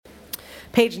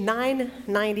page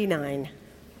 999,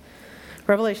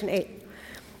 Revelation 8.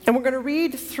 And we're going to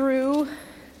read through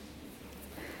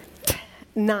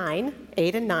 8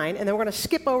 and 9, and then we're going to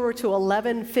skip over to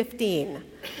 11:15.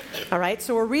 All right,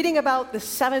 so we're reading about the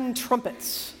seven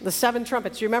trumpets. The seven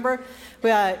trumpets. You remember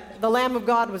the Lamb of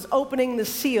God was opening the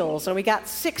seals, and we got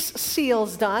 6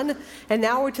 seals done, and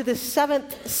now we're to the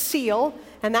 7th seal,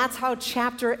 and that's how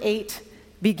chapter 8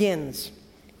 begins.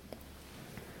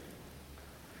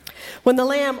 When the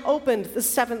Lamb opened the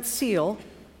 7th seal,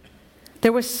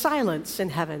 there was silence in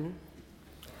heaven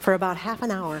for about half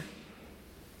an hour.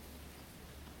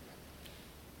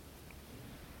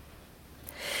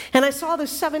 And I saw the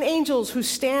 7 angels who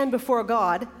stand before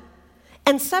God,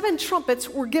 and 7 trumpets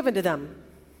were given to them.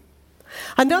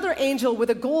 Another angel with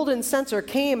a golden censer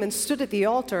came and stood at the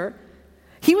altar.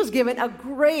 He was given a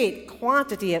great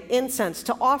quantity of incense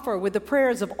to offer with the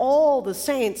prayers of all the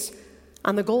saints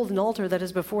on the golden altar that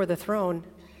is before the throne.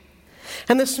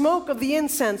 And the smoke of the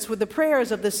incense with the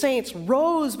prayers of the saints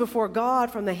rose before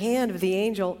God from the hand of the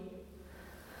angel.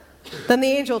 Then the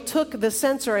angel took the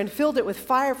censer and filled it with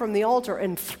fire from the altar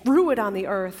and threw it on the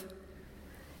earth.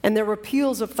 And there were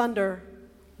peals of thunder,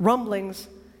 rumblings,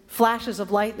 flashes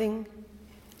of lightning,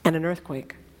 and an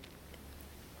earthquake.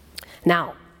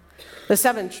 Now, the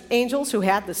 7 angels who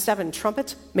had the 7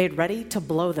 trumpets made ready to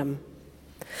blow them.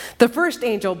 The first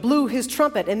angel blew his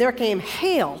trumpet, and there came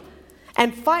hail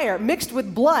and fire mixed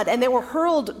with blood, and they were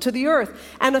hurled to the earth.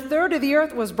 And a third of the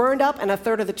earth was burned up, and a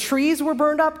third of the trees were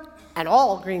burned up, and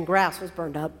all green grass was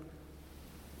burned up.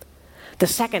 The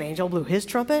second angel blew his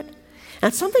trumpet,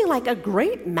 and something like a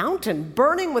great mountain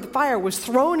burning with fire was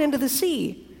thrown into the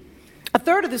sea. A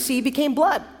third of the sea became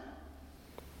blood.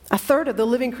 A third of the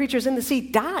living creatures in the sea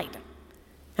died,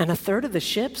 and a third of the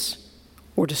ships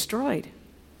were destroyed.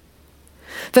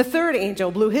 The third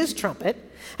angel blew his trumpet,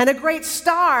 and a great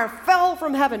star fell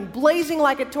from heaven, blazing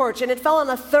like a torch, and it fell on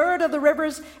a third of the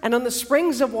rivers and on the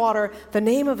springs of water. The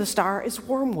name of the star is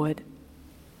Wormwood.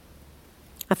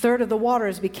 A third of the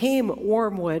waters became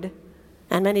wormwood,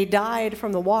 and many died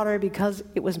from the water because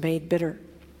it was made bitter.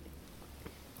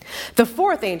 The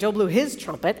fourth angel blew his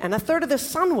trumpet, and a third of the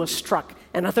sun was struck,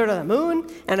 and a third of the moon,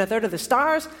 and a third of the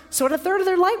stars, so that a third of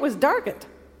their light was darkened.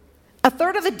 A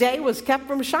third of the day was kept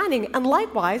from shining, and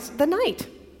likewise the night.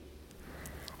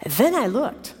 Then I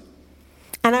looked,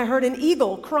 and I heard an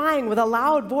eagle crying with a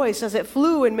loud voice as it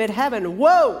flew in mid-heaven,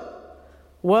 "Woe!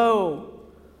 Woe!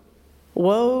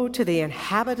 Woe to the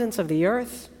inhabitants of the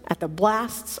earth at the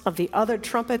blasts of the other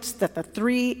trumpets that the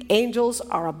 3 angels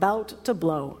are about to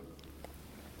blow."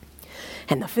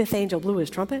 And the 5th angel blew his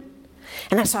trumpet,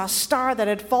 and I saw a star that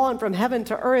had fallen from heaven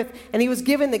to earth, and he was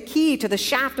given the key to the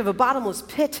shaft of a bottomless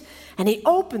pit. And he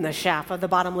opened the shaft of the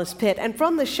bottomless pit, and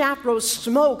from the shaft rose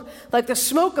smoke like the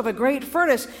smoke of a great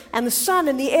furnace, and the sun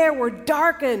and the air were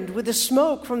darkened with the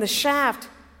smoke from the shaft.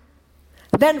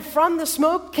 Then from the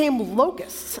smoke came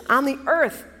locusts on the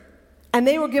earth, and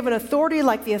they were given authority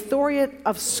like the authority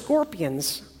of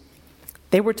scorpions.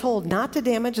 They were told not to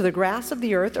damage the grass of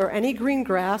the earth or any green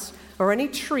grass or any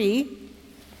tree,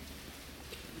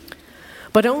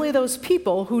 but only those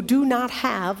people who do not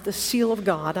have the seal of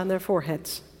God on their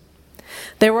foreheads.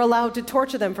 They were allowed to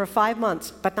torture them for 5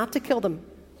 months, but not to kill them.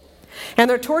 And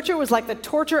their torture was like the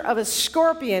torture of a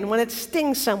scorpion when it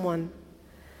stings someone.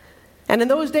 And in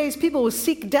those days, people will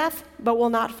seek death, but will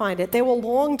not find it. They will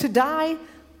long to die,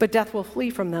 but death will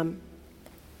flee from them.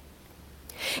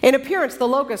 In appearance, the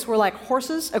locusts were like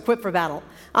horses equipped for battle.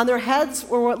 On their heads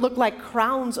were what looked like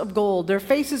crowns of gold. Their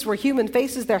faces were human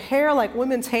faces, their hair like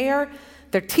women's hair,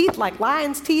 their teeth like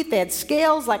lions' teeth. They had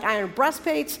scales like iron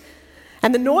breastplates.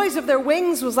 And the noise of their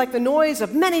wings was like the noise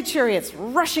of many chariots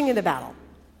rushing into battle.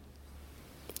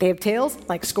 They have tails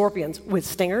like scorpions with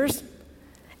stingers,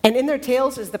 and in their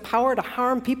tails is the power to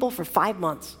harm people for 5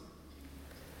 months.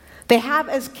 They have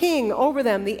as king over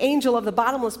them the angel of the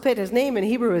bottomless pit. His name in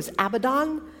Hebrew is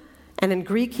Abaddon, and in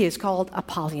Greek he is called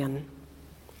Apollyon.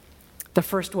 The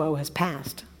first woe has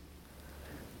passed.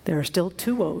 There are still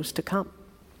 2 woes to come.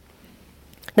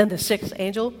 Then the 6th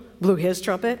angel blew his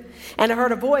trumpet, and I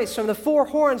heard a voice from the 4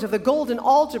 horns of the golden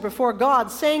altar before God,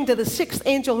 saying to the 6th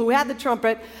angel who had the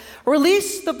trumpet,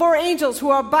 "Release the 4 angels who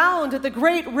are bound at the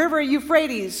great river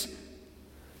Euphrates."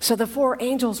 So the 4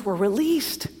 angels were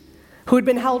released, who had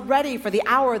been held ready for the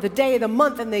hour, the day, the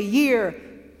month, and the year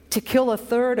to kill a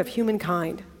third of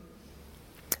humankind.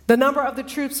 The number of the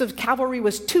troops of cavalry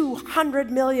was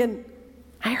 200 million.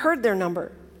 I heard their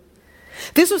number.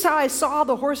 This was how I saw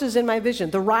the horses in my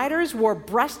vision. The riders wore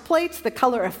breastplates the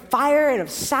color of fire and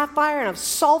of sapphire and of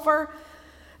sulfur.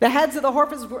 The heads of the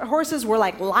horses were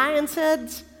like lions'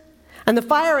 heads. And the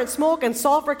fire and smoke and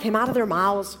sulfur came out of their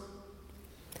mouths.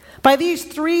 By these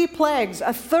 3 plagues,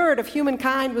 a third of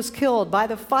humankind was killed by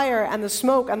the fire and the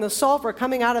smoke and the sulfur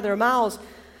coming out of their mouths.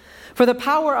 For the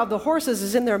power of the horses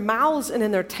is in their mouths and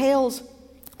in their tails.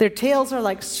 Their tails are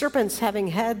like serpents having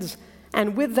heads,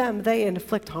 and with them they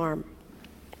inflict harm.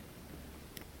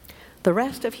 The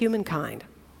rest of humankind,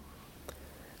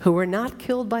 who were not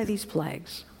killed by these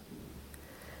plagues,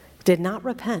 did not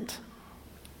repent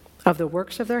of the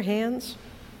works of their hands,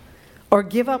 or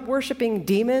give up worshiping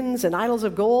demons and idols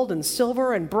of gold and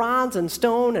silver and bronze and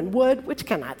stone and wood, which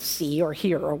cannot see or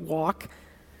hear or walk.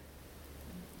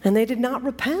 And they did not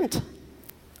repent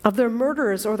of their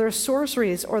murders or their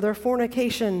sorceries or their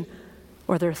fornication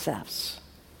or their thefts.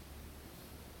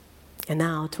 And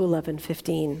now to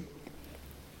 11:15.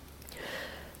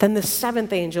 Then the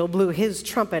 7th angel blew his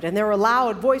trumpet, and there were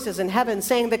loud voices in heaven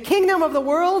saying, "The kingdom of the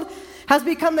world has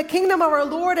become the kingdom of our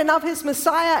Lord and of his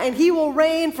Messiah, and he will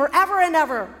reign forever and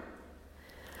ever."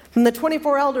 And the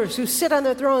 24 elders who sit on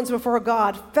their thrones before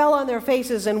God fell on their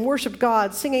faces and worshiped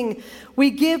God, singing,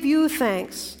 "We give you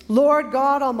thanks, Lord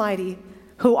God Almighty,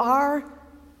 who are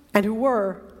and who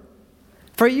were,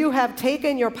 for you have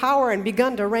taken your power and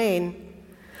begun to reign.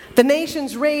 The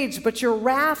nations rage, but your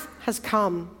wrath has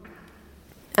come,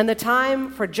 and the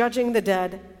time for judging the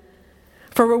dead,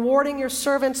 for rewarding your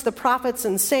servants, the prophets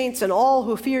and saints, and all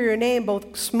who fear your name,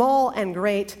 both small and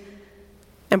great,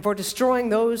 and for destroying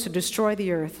those who destroy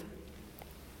the earth."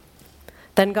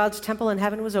 Then God's temple in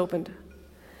heaven was opened,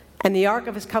 and the ark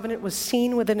of his covenant was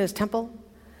seen within his temple,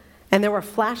 and there were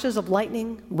flashes of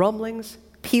lightning, rumblings,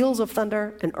 peals of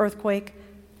thunder, an earthquake,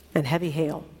 and heavy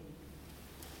hail.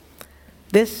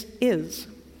 This is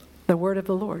the word of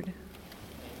the Lord.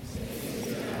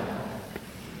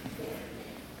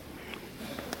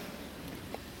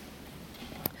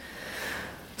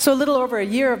 So a little over a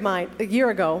year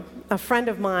ago, a friend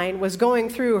of mine was going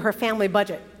through her family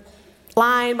budget,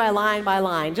 line by line by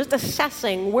line, just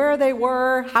assessing where they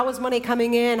were, how was money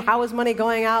coming in, how was money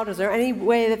going out, is there any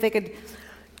way that they could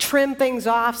trim things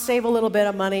off, save a little bit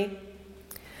of money.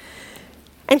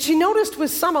 And she noticed with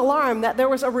some alarm that there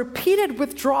was a repeated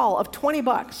withdrawal of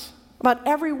 $20 about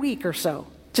every week or so.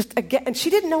 Just again, and she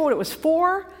didn't know what it was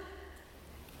for.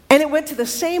 And it went to the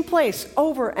same place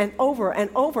over and over and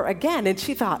over again. And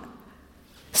she thought,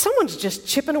 someone's just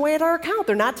chipping away at our account.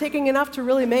 They're not taking enough to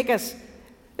really make us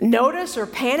notice or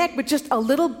panic, but just a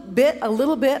little bit, a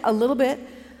little bit, a little bit.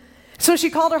 So she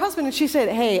called her husband and she said,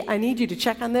 "Hey, I need you to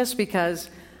check on this because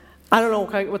I don't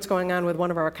know what's going on with one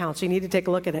of our accounts. You need to take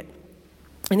a look at it."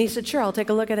 And he said, "Sure, I'll take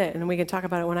a look at it and we can talk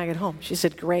about it when I get home." She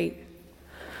said, "Great."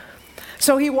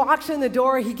 So he walks in the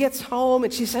door, he gets home,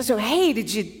 and she says to him, "Hey,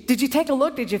 did you take a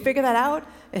look? Did you figure that out?"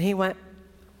 And he went,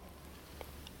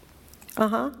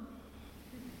 "Uh-huh."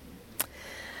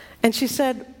 And she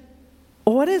said,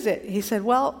 "What is it?" He said,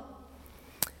 "Well,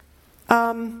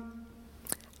 I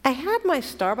had my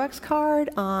Starbucks card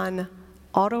on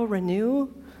auto renew,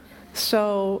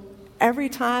 so every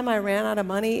time I ran out of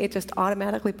money, it just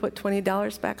automatically put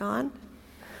 $20 back on."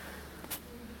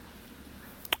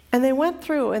 And they went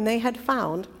through and they had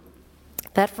found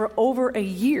that for over a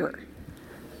year,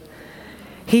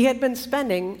 he had been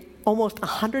spending almost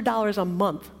 $100 a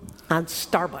month on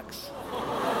Starbucks.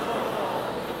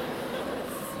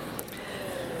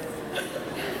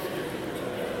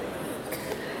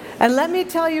 And let me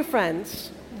tell you,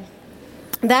 friends,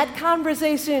 that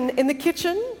conversation in the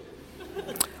kitchen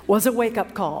was a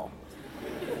wake-up call.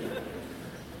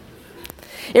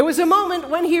 It was a moment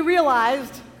when he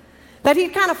realized that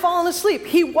he'd kind of fallen asleep.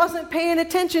 He wasn't paying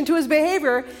attention to his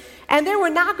behavior, and they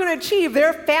were not going to achieve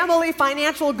their family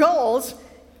financial goals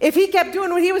if he kept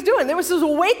doing what he was doing. There was a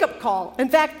wake-up call. In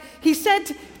fact, he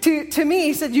said to me,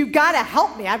 he said, "You've got to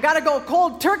help me. I've got to go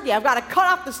cold turkey. I've got to cut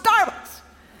off the Starbucks."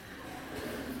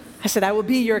 I said, "I will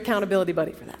be your accountability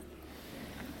buddy for that."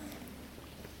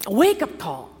 A wake-up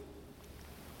call.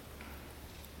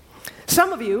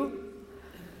 Some of you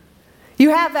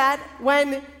have that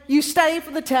when you study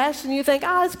for the test and you think,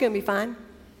 "Oh, it's going to be fine.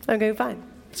 I'm going to be fine.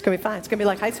 It's going to be fine. It's going to be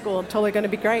like high school. I'm totally going to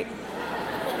be great."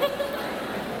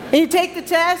 And you take the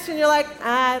test and you're like,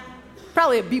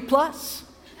 probably a B+.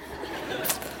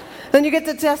 Then you get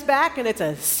the test back and it's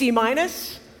a C-.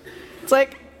 It's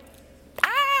like,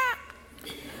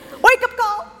 wake-up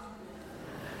call.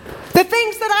 The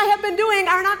things that I have been doing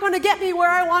are not going to get me where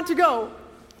I want to go.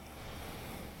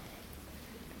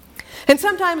 And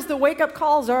sometimes the wake-up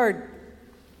calls are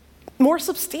more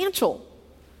substantial.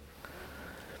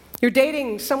 You're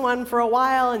dating someone for a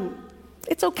while and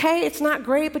it's okay, it's not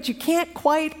great, but you can't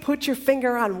quite put your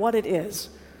finger on what it is.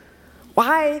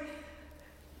 Why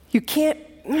you can't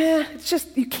it's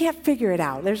just, you can't figure it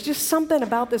out. There's just something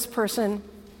about this person.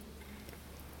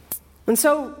 And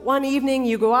so one evening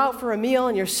you go out for a meal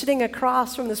and you're sitting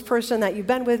across from this person that you've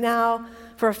been with now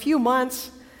for a few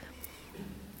months.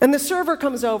 And the server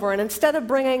comes over, and instead of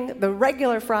bringing the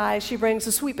regular fries, she brings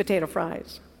the sweet potato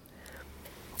fries.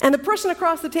 And the person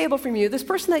across the table from you, this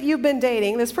person that you've been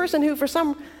dating, this person who for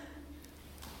some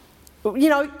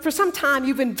time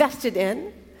you've invested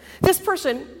in, this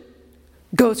person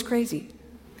goes crazy.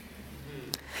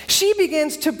 She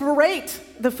begins to berate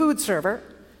the food server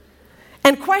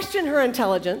and question her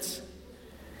intelligence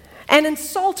and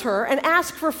insult her and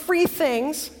ask for free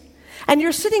things. And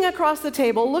you're sitting across the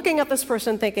table looking at this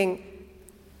person thinking,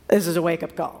 this is a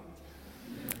wake-up call.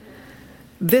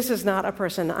 This is not a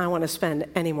person I want to spend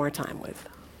any more time with.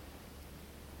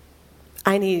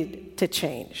 I need to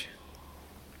change.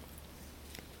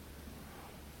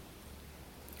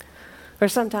 Or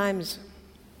sometimes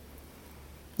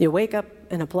you wake up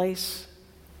in a place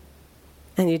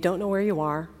and you don't know where you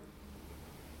are,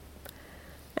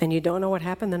 and you don't know what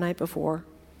happened the night before.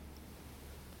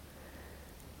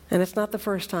 And it's not the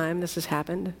first time this has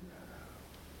happened.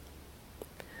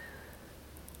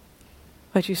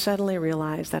 But you suddenly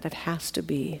realize that it has to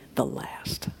be the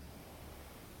last.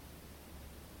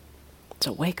 It's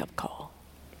a wake-up call.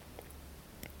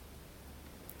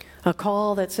 A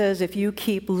call that says if you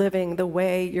keep living the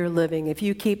way you're living, if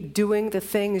you keep doing the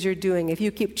things you're doing, if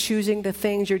you keep choosing the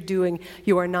things you're doing,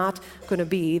 you are not going to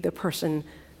be the person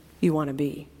you want to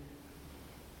be.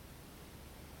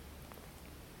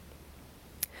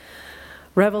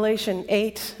 Revelation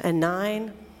 8 and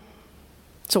 9,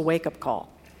 it's a wake-up call.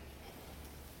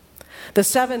 The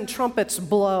 7 trumpets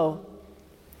blow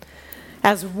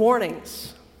as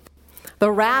warnings. The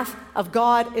wrath of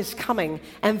God is coming,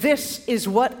 and this is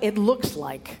what it looks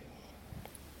like.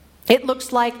 It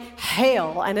looks like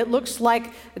hail, and it looks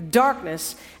like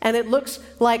darkness, and it looks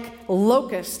like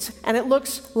locusts, and it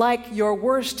looks like your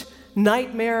worst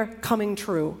nightmare coming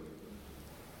true.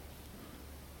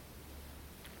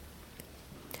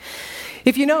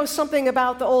 If you know something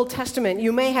about the Old Testament,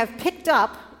 you may have picked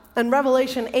up in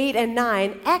Revelation 8 and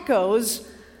 9 echoes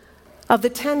of the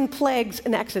 10 plagues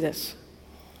in Exodus.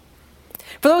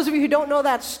 For those of you who don't know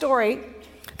that story,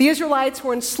 the Israelites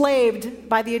were enslaved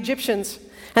by the Egyptians,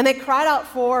 and they cried out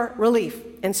for relief.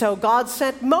 And so God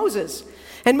sent Moses.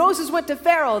 And Moses went to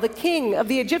Pharaoh, the king of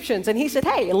the Egyptians, and he said,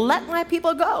 hey, let my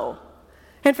people go.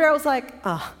 And Pharaoh was like,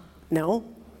 no.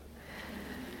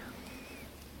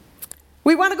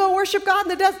 We want to go worship God in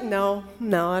the desert. No,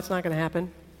 that's not going to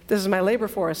happen. This is my labor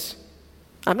force.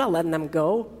 I'm not letting them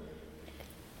go.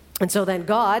 And so then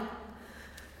God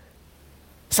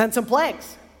sent some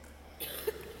plagues.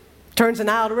 Turns the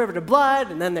Nile River to blood,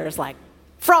 and then there's like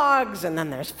frogs, and then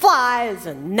there's flies,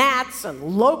 and gnats, and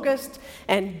locusts,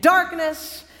 and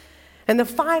darkness. And the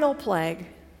final plague,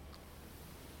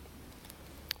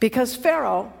 because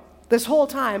Pharaoh this whole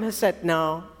time has said,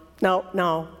 no.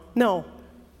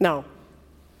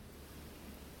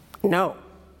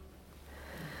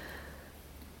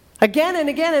 Again and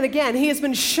again and again, he has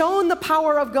been shown the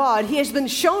power of God. He has been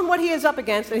shown what he is up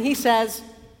against, and he says,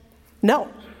 no.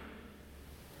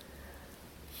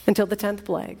 Until the 10th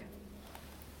plague,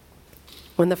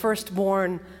 when the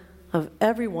firstborn of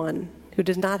everyone who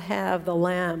does not have the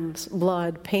lamb's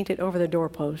blood painted over the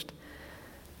doorpost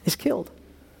is killed.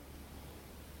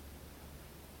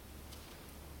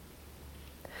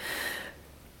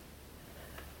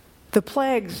 The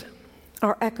plagues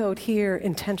are echoed here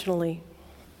intentionally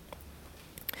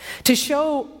to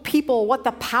show people what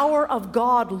the power of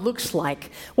God looks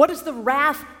like. What does the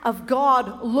wrath of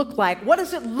God look like? What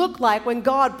does it look like when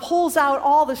God pulls out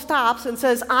all the stops and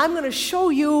says, I'm going to show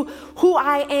you who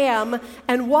I am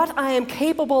and what I am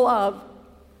capable of?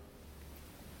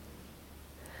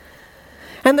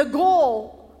 And the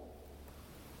goal,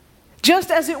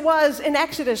 just as it was in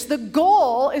Exodus, the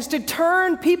goal is to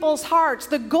turn people's hearts.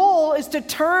 The goal is to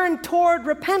turn toward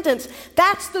repentance.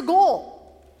 That's the goal.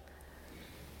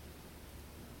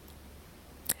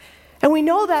 And we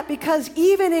know that because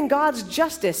even in God's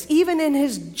justice, even in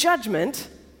his judgment,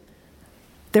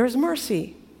 there is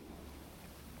mercy.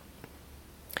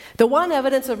 The one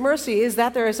evidence of mercy is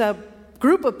that there is a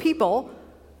group of people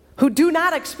who do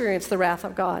not experience the wrath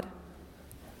of God.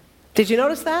 Did you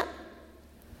notice that?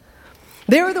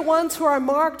 They're the ones who are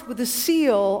marked with a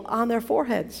seal on their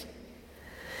foreheads.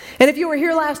 And if you were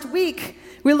here last week,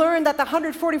 we learned that the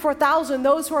 144,000,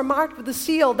 those who are marked with the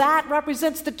seal, that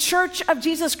represents the church of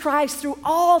Jesus Christ through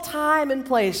all time and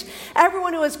place.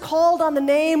 Everyone who has called on the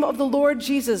name of the Lord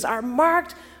Jesus are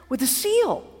marked with a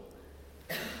seal.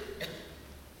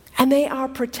 And they are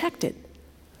protected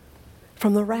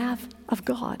from the wrath of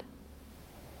God.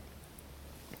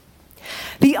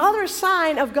 The other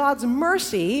sign of God's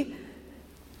mercy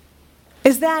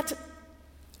is that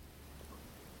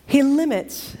he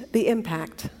limits the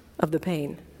impact of the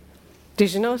pain.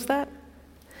 Did you notice that?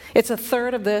 It's a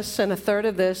third of this and a third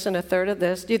of this and a third of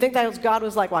this. Do you think that God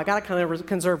was like, well, I got to kind of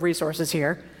conserve resources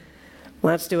here.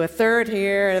 Let's do a third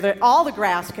here. All the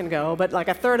grass can go, but like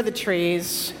a third of the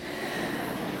trees.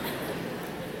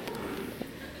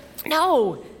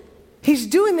 No. He's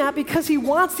doing that because he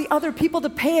wants the other people to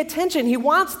pay attention. He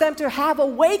wants them to have a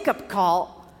wake-up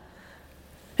call.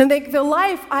 And think, the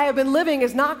life I have been living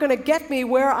is not going to get me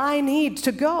where I need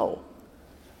to go.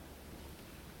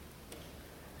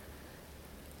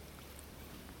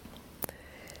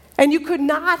 And you could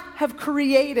not have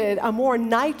created a more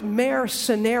nightmare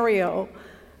scenario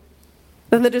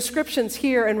than the descriptions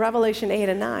here in Revelation 8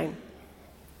 and 9.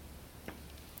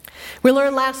 We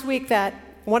learned last week that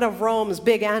one of Rome's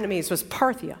big enemies was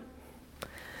Parthia.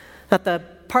 That the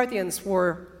Parthians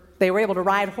were able to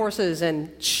ride horses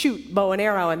and shoot bow and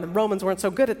arrow, and the Romans weren't so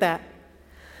good at that.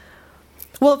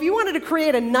 Well, if you wanted to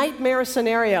create a nightmare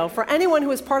scenario for anyone who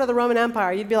was part of the Roman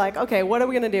Empire, you'd be like, okay, what are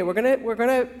we going to do? We're going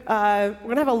to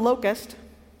have a locust.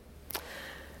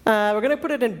 We're going to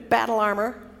put it in battle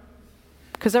armor,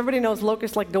 because everybody knows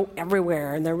locusts like go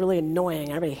everywhere, and they're really annoying.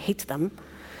 Everybody hates them.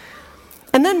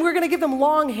 And then we're going to give them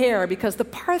long hair, because the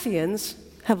Parthians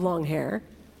have long hair.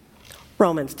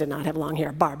 Romans did not have long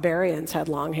hair. Barbarians had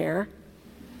long hair.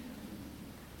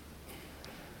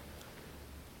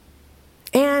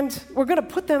 And we're going to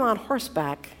put them on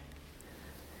horseback.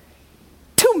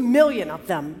 2 million of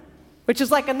them, which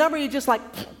is like a number you just like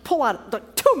pull out,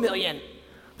 like 2 million.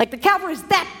 Like the cavalry's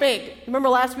that big. Remember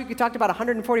last week we talked about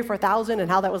 144,000 and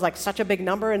how that was like such a big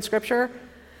number in Scripture?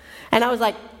 And I was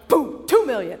like, boom, 2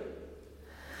 million.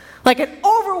 Like an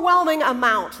overwhelming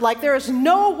amount. Like there is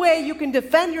no way you can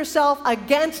defend yourself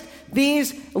against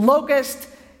these locust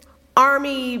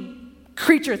army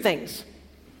creature things.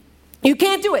 You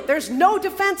can't do it. There's no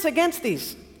defense against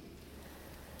these.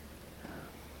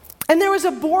 And there was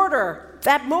a border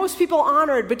that most people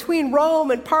honored between Rome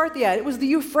and Parthia. It was the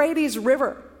Euphrates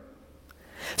River.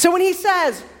 So when he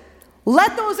says,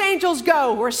 let those angels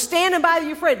go who are standing by the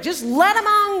Euphrates, just let them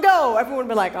on go, everyone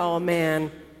would be like, oh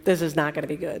man, this is not going to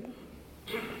be good.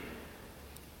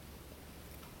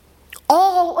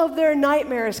 All of their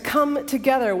nightmares come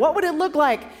together. What would it look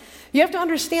like? You have to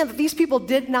understand that these people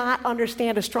did not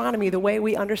understand astronomy the way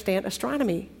we understand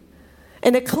astronomy.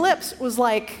 An eclipse was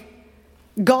like,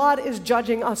 God is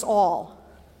judging us all.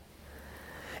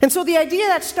 And so the idea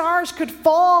that stars could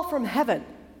fall from heaven,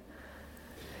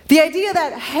 the idea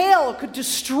that hail could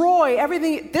destroy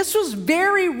everything, this was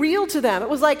very real to them. It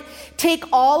was like, take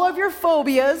all of your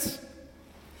phobias,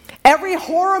 every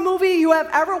horror movie you have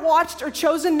ever watched or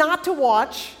chosen not to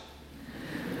watch,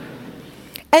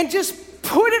 and just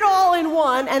put it all in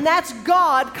one, and that's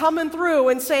God coming through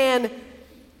and saying,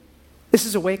 this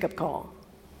is a wake-up call.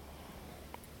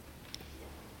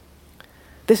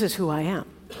 This is who I am.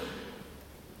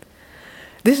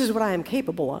 This is what I am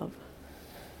capable of.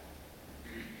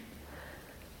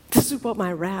 This is what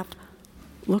my wrath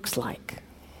looks like.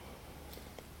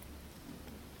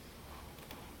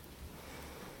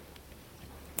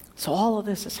 So all of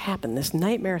this has happened. This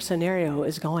nightmare scenario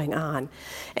is going on.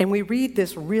 And we read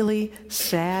this really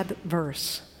sad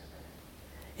verse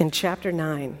in chapter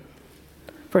 9,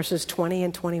 verses 20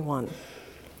 and 21.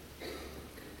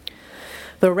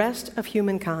 The rest of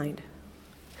humankind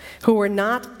who were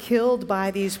not killed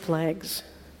by these plagues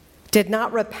did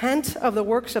not repent of the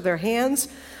works of their hands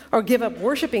or give up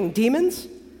worshiping demons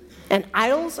and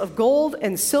idols of gold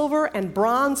and silver and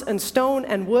bronze and stone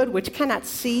and wood, which cannot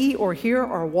see or hear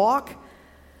or walk.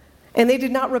 And they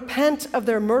did not repent of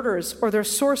their murders or their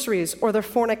sorceries or their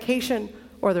fornication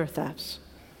or their thefts.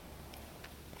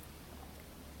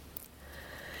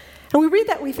 And we read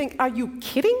that and we think, are you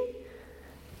kidding?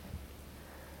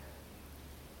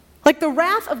 Like the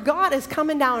wrath of God is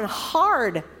coming down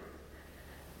hard.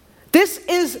 This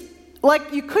is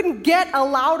like you couldn't get a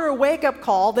louder wake-up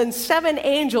call than 7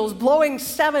 angels blowing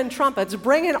 7 trumpets,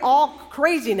 bringing all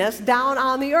craziness down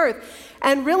on the earth.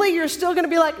 And really, you're still going to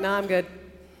be like, no, I'm good.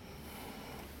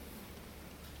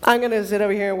 I'm going to sit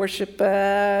over here and worship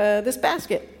this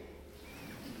basket.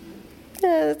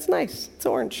 Yeah, that's nice. It's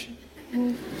orange.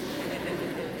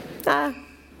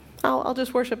 I'll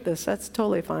just worship this. That's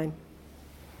totally fine.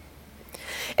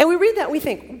 And we read that and we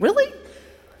think, really?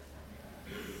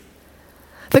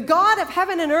 The God of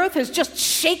heaven and earth has just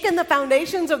shaken the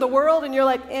foundations of the world, and you're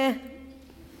like, eh.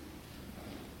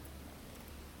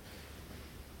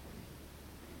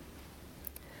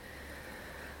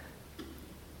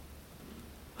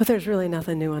 But there's really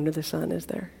nothing new under the sun, is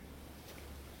there?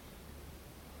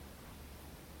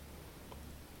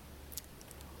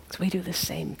 So we do the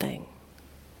same thing.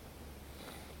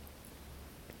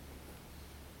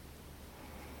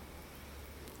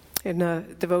 In a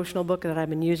devotional book that I've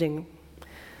been using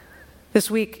this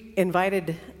week,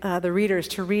 invited the readers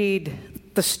to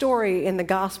read the story in the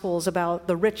Gospels about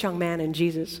the rich young man and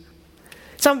Jesus.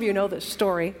 Some of you know this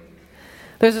story.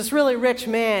 There's this really rich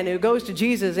man who goes to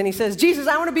Jesus and he says, Jesus,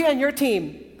 I want to be on your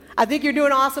team. I think you're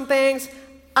doing awesome things.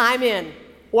 I'm in.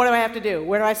 What do I have to do?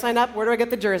 Where do I sign up? Where do I get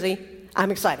the jersey?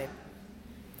 I'm excited.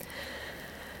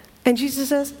 And Jesus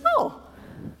says, oh,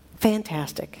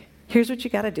 fantastic. Here's what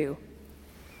you got to do.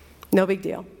 No big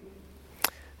deal.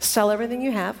 Sell everything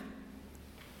you have.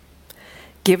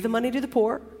 Give the money to the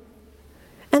poor.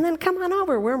 And then come on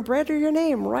over. We'll embroider your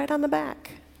name right on the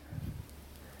back.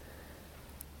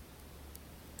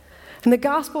 And the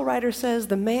gospel writer says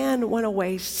the man went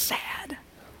away sad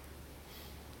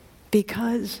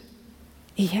because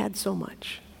he had so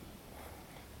much.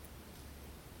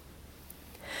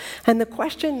 And the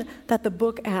question that the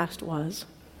book asked was,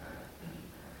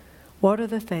 what are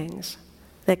the things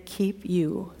that keep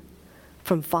you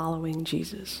from following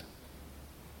Jesus?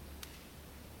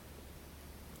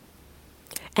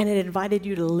 And it invited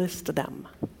you to list them.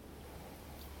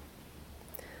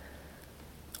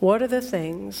 What are the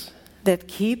things that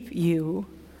keep you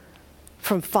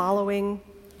from following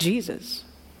Jesus?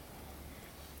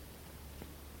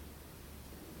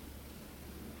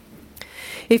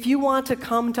 If you want to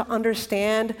come to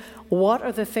understand what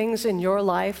are the things in your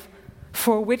life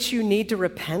for which you need to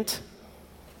repent,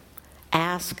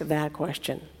 ask that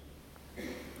question.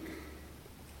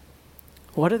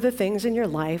 What are the things in your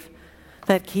life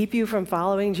that keep you from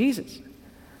following Jesus?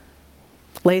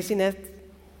 Laziness,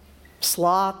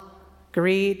 sloth,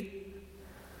 greed,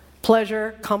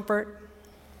 pleasure, comfort.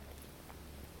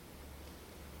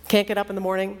 Can't get up in the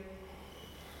morning.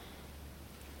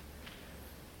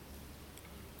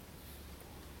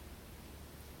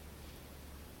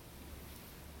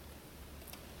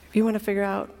 If you want to figure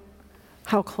out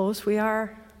how close we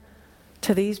are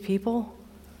to these people,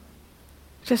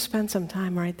 just spend some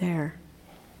time right there.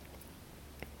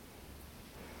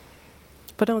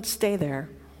 But don't stay there.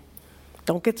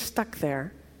 Don't get stuck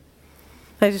there.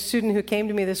 I had a student who came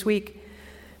to me this week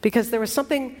because there was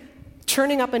something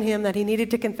churning up in him that he needed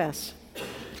to confess.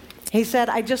 He said,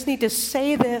 I just need to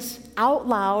say this out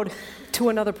loud to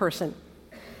another person.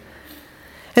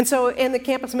 And so in the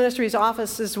Campus Ministries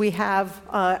offices, we have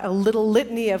a little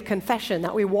litany of confession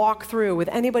that we walk through with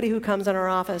anybody who comes in our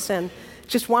office and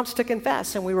just wants to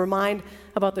confess. And we remind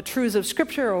about the truths of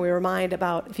Scripture, and we remind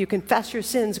about if you confess your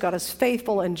sins, God is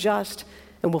faithful and just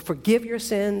and will forgive your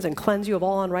sins and cleanse you of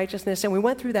all unrighteousness. And we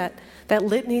went through that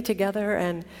litany together,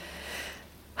 and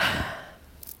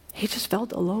he just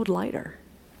felt a load lighter.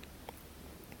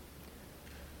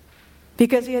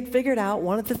 Because he had figured out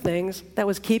one of the things that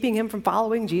was keeping him from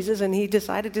following Jesus, and he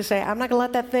decided to say, I'm not going to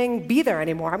let that thing be there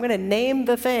anymore. I'm going to name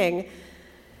the thing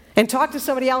and talk to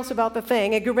somebody else about the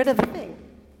thing and get rid of the thing.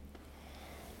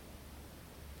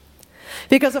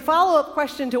 Because a follow-up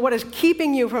question to what is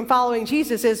keeping you from following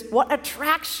Jesus is, what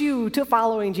attracts you to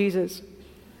following Jesus?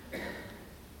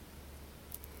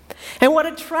 And what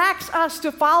attracts us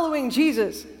to following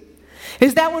Jesus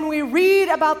is that when we read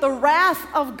about the wrath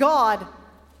of God,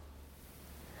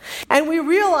 and we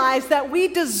realize that we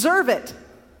deserve it,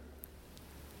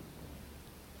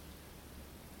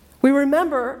 we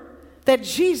remember that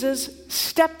Jesus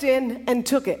stepped in and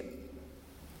took it.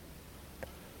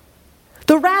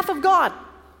 The wrath of God.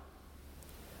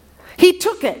 He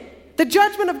took it. The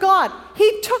judgment of God.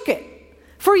 He took it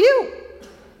for you.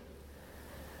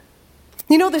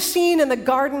 You know the scene in the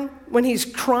garden when he's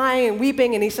crying and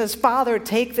weeping and he says, Father,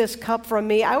 take this cup from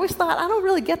me. I always thought, I don't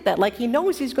really get that. Like, he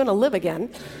knows he's going to live again.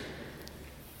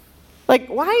 Like,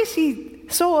 why is he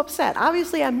so upset?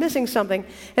 Obviously, I'm missing something.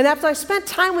 And after I spent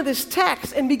time with this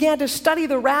text and began to study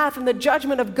the wrath and the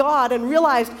judgment of God and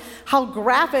realized how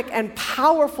graphic and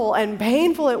powerful and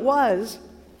painful it was,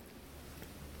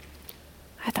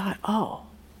 I thought, oh,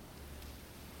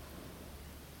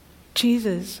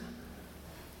 Jesus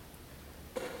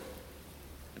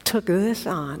took this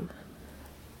on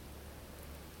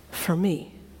for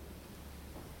me.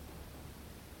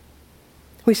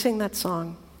 We sing that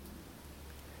song.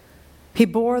 He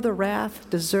bore the wrath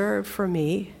deserved for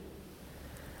me,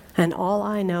 and all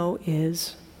I know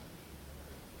is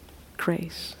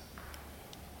grace.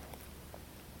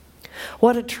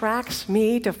 What attracts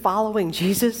me to following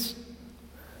Jesus?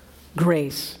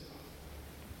 Grace.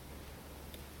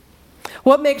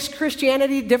 What makes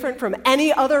Christianity different from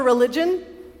any other religion?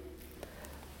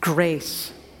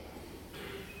 Grace.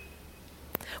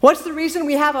 What's the reason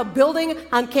we have a building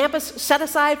on campus set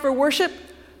aside for worship?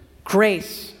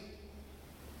 Grace.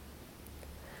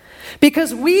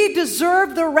 Because we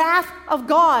deserve the wrath of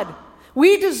God.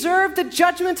 We deserve the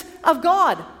judgment of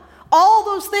God. All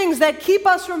those things that keep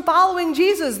us from following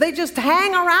Jesus, they just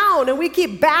hang around and we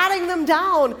keep batting them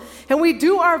down and we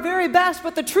do our very best.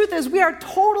 But the truth is we are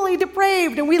totally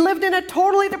depraved and we lived in a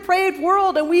totally depraved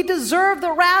world and we deserve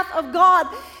the wrath of God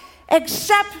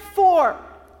except for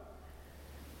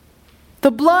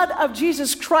the blood of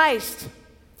Jesus Christ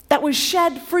that was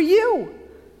shed for you.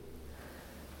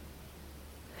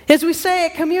 As we say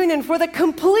at communion, for the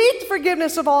complete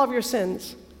forgiveness of all of your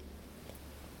sins.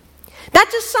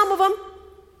 Not just some of them,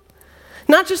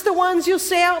 not just the ones you'll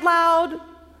say out loud,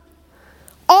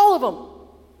 all of them.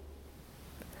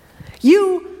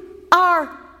 You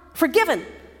are forgiven.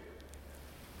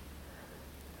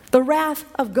 The wrath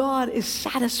of God is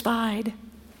satisfied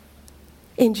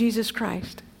in Jesus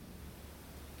Christ.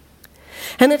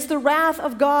 And it's the wrath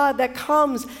of God that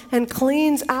comes and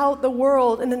cleans out the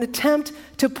world in an attempt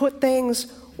to put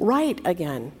things right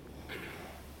again.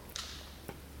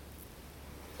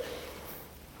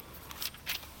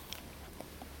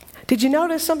 Did you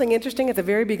notice something interesting at the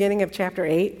very beginning of chapter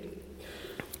 8?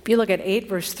 If you look at 8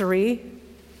 verse 3,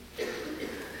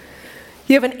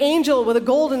 you have an angel with a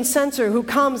golden censer who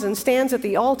comes and stands at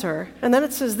the altar. And then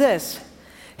it says this,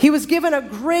 he was given a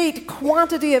great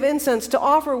quantity of incense to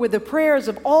offer with the prayers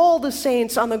of all the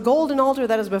saints on the golden altar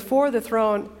that is before the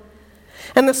throne.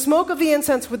 And the smoke of the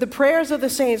incense with the prayers of the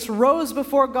saints rose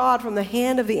before God from the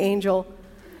hand of the angel.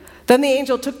 Then the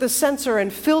angel took the censer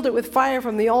and filled it with fire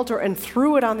from the altar and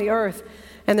threw it on the earth.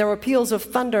 And there were peals of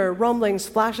thunder, rumblings,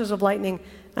 flashes of lightning,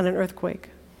 and an earthquake.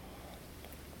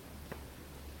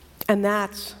 And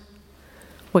that's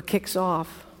what kicks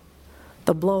off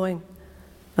the blowing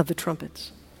of the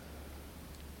trumpets.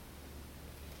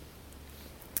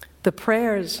 The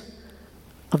prayers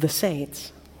of the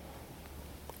saints.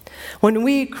 When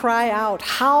we cry out,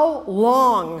 how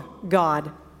long,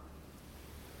 God?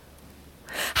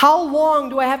 How long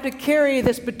do I have to carry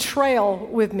this betrayal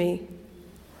with me?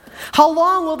 How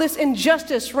long will this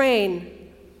injustice reign?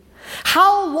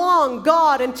 How long,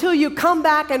 God, until you come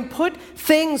back and put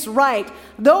things right?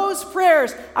 Those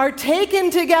prayers are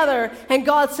taken together and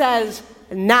God says,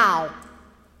 now.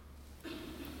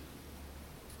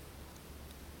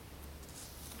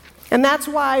 And that's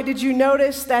why, did you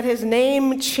notice that his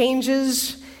name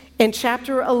changes in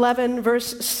chapter 11,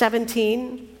 verse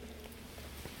 17?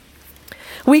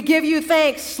 We give you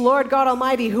thanks, Lord God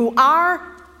Almighty, who are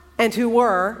and who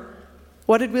were.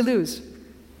 What did we lose?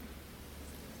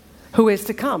 Who is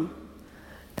to come.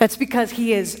 That's because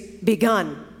he is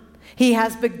begun. He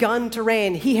has begun to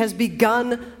reign. He has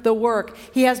begun the work.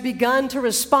 He has begun to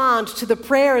respond to the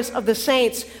prayers of the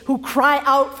saints who cry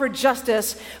out for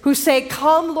justice, who say,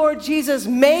 come, Lord Jesus,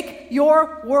 make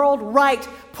your world right.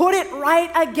 Put it right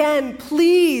again,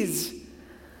 please.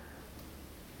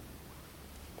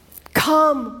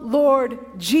 Come, Lord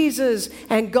Jesus.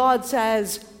 And God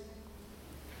says,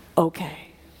 okay.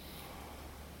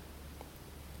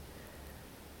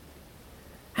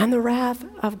 And the wrath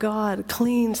of God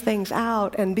cleans things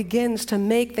out and begins to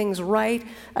make things right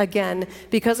again.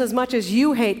 Because as much as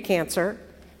you hate cancer,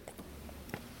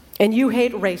 and you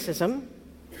hate racism,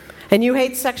 and you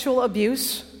hate sexual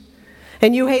abuse,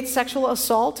 and you hate sexual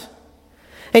assault,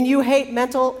 and you hate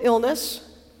mental illness,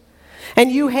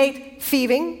 and you hate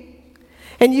thieving,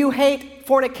 and you hate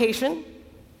fornication,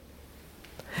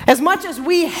 as much as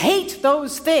we hate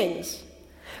those things,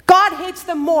 God hates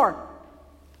them more.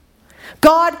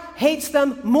 God hates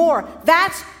them more.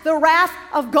 That's the wrath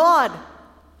of God.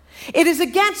 It is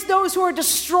against those who are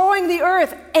destroying the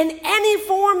earth in any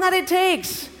form that it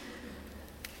takes.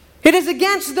 It is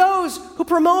against those who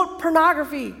promote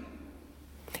pornography.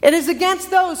 It is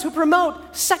against those who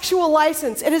promote sexual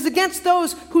license. It is against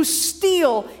those who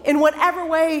steal in whatever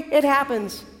way it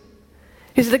happens.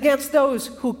 It is against those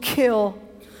who kill,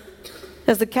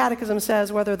 as the Catechism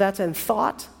says, whether that's in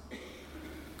thought,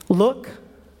 look,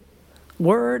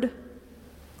 word,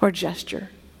 or gesture.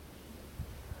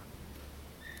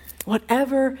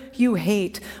 Whatever you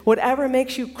hate, whatever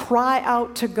makes you cry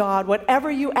out to God,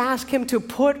 whatever you ask him to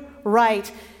put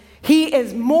right, he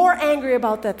is more angry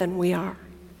about that than we are.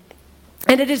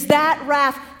 And it is that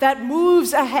wrath that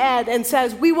moves ahead and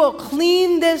says, we will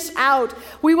clean this out.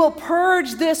 We will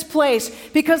purge this place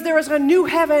because there is a new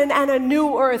heaven and a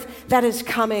new earth that is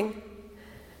coming.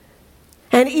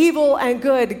 And evil and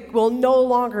good will no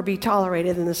longer be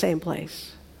tolerated in the same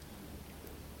place.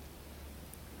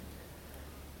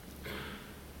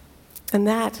 And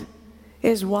that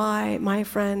is why, my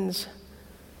friends,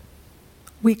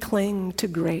 we cling to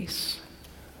grace.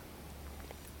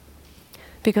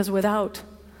 Because without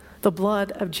the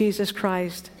blood of Jesus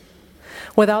Christ,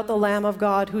 without the Lamb of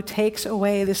God who takes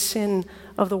away the sin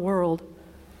of the world,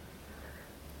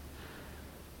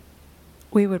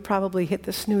 we would probably hit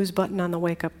the snooze button on the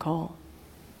wake-up call.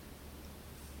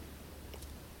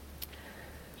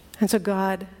 And so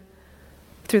God,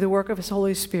 through the work of His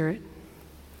Holy Spirit,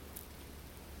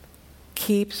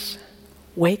 keeps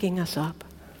waking us up.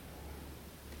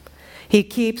 He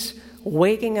keeps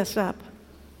waking us up.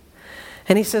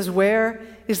 And He says, where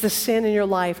is the sin in your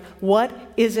life? What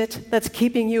is it that's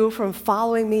keeping you from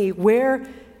following me? Where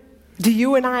do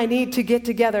you and I need to get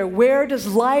together? Where does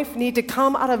life need to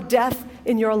come out of death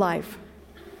in your life?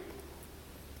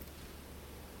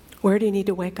 Where do you need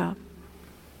to wake up?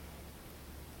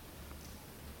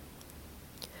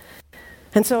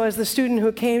 And so as the student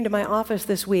who came to my office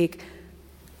this week,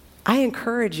 I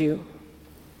encourage you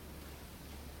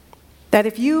that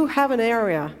if you have an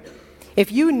area, if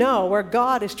you know where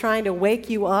God is trying to wake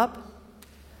you up,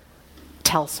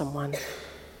 tell someone.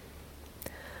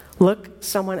 Look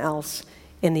someone else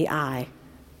in the eye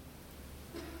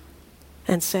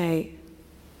and say,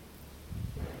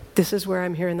 this is where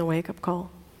I'm hearing the wake-up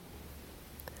call.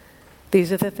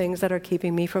 These are the things that are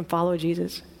keeping me from following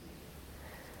Jesus.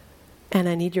 And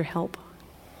I need your help.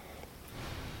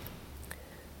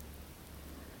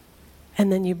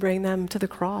 And then you bring them to the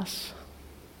cross.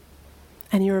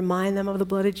 And you remind them of the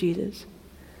blood of Jesus.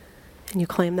 And you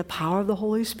claim the power of the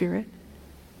Holy Spirit.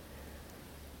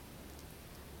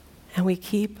 And we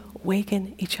keep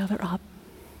waking each other up.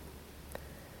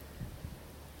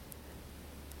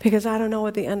 Because I don't know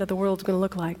what the end of the world's going to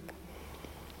look like.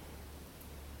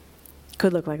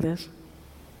 Could look like this.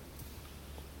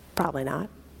 Probably not.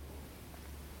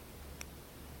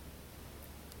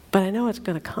 But I know it's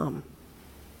going to come.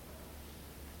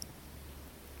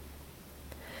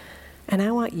 And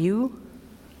I want you,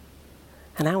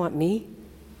 and I want me,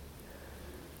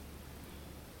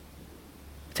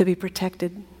 to be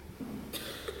protected.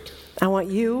 I want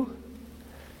you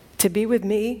to be with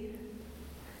me,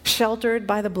 sheltered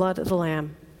by the blood of the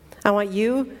Lamb. I want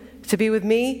you to be with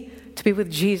me, to be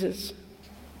with Jesus.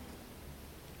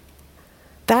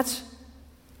 That's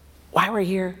why we're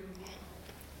here.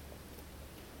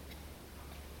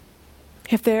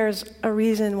 If there's a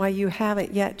reason why you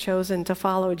haven't yet chosen to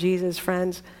follow Jesus,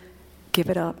 friends, give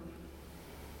it up.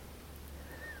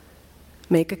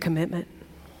 Make a commitment.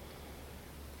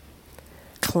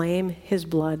 Claim His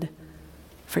blood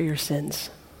for your sins.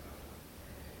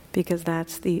 Because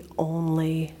that's the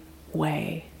only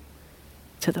way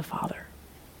to the Father.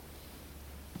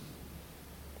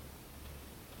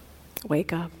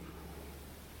 Wake up.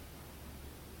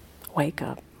 Wake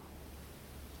up.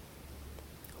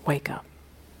 Wake up.